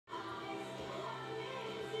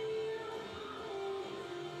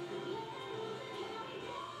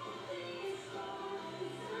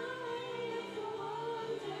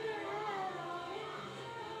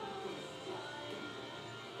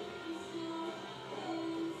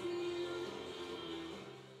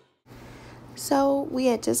So we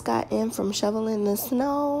had just got in from shoveling the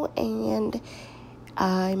snow, and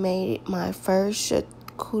I made my first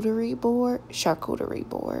charcuterie board.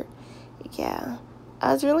 Yeah,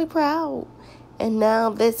 I was really proud. And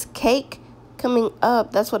now this cake coming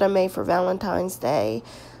up, that's what I made for Valentine's Day.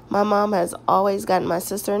 My mom has always gotten my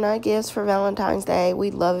sister and I gifts for Valentine's Day.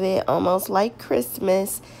 We love it, almost like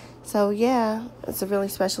Christmas. So yeah, it's a really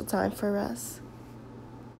special time for us.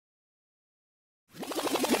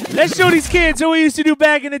 Let's show these kids what we used to do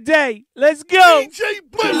back in the day. Let's go. DJ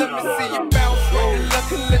Blitz. Let me see you bounce, roll,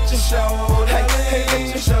 let your show. Hey, let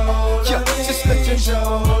your show. Yeah, just let your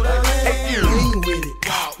show. Hey, lean with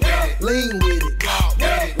it, lean with it,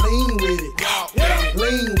 lean with it,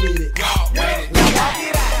 lean with it. Now walk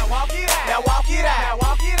it out, now walk it out, now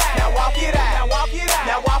walk it out, now walk it out, now walk it out,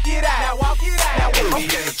 now walk it out, now walk it out. Meet me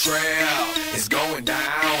in the trail, it's going down.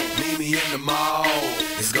 Meet me in the mall,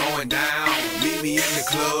 it's going down. Meet me in the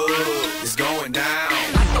club, it's going down.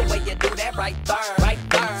 Like the way you do that right there, right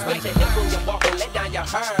there. Switch your hips when you walk and let down your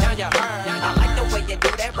hair, down your hair. I like the way you do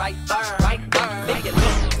that right there, right there. Make it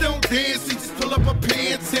look. Don't dance, you just pull up her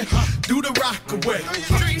pants and do the rock away.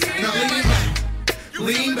 Now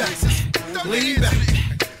lean back, lean back,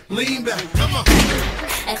 lean back. Come on.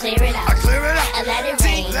 I clear it out. I clear it out. I let it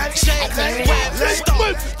rain. I clear it out. Let's go.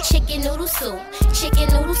 Chicken noodle soup. Chicken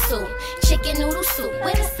noodle soup. Chicken noodle soup.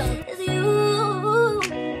 With the soup is you.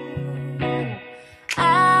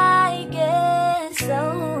 I get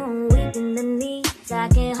so weak in the knees. I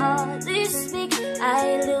can hardly speak.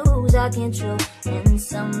 I lose our control. And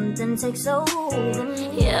something takes over me.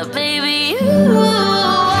 Yeah, baby, you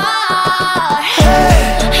are.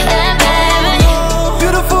 Yeah, baby.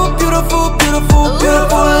 Beautiful, beautiful, beautiful,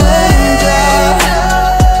 beautiful angel.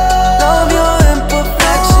 Love your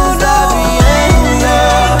imperfections, I be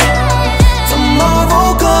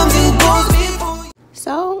tomorrow comes and goes before you.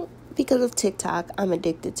 So, because of TikTok, I'm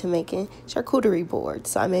addicted to making charcuterie boards.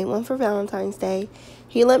 So I made one for Valentine's Day.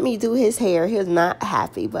 He let me do his hair. He was not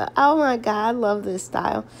happy, but oh my God, I love this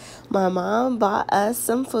style. My mom bought us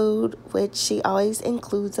some food, which she always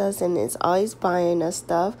includes us and is always buying us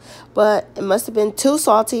stuff. But it must have been too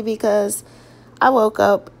salty because I woke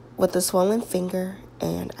up with a swollen finger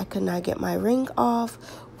and I could not get my ring off,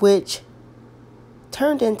 which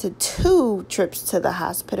turned into 2 trips to the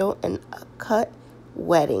hospital and a cut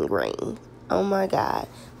wedding ring. Oh my God.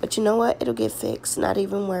 But you know what? It'll get fixed. Not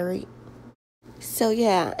even worried. So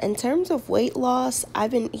yeah, in terms of weight loss, I've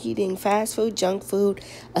been eating fast food, junk food,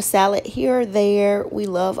 a salad here or there. We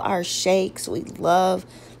love our shakes. We love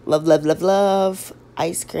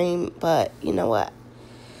ice cream. But you know what?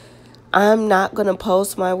 I'm not going to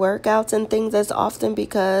post my workouts and things as often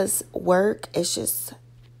because work is just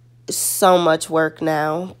so much work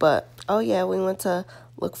now. But oh yeah, we went to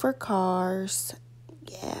look for cars.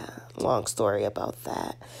 Yeah, long story about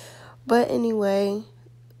that. But anyway,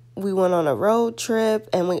 we went on a road trip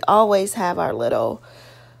and we always have our little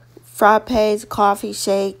frappes, coffee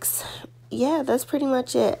shakes. Yeah, that's pretty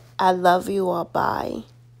much it. I love you all. Bye.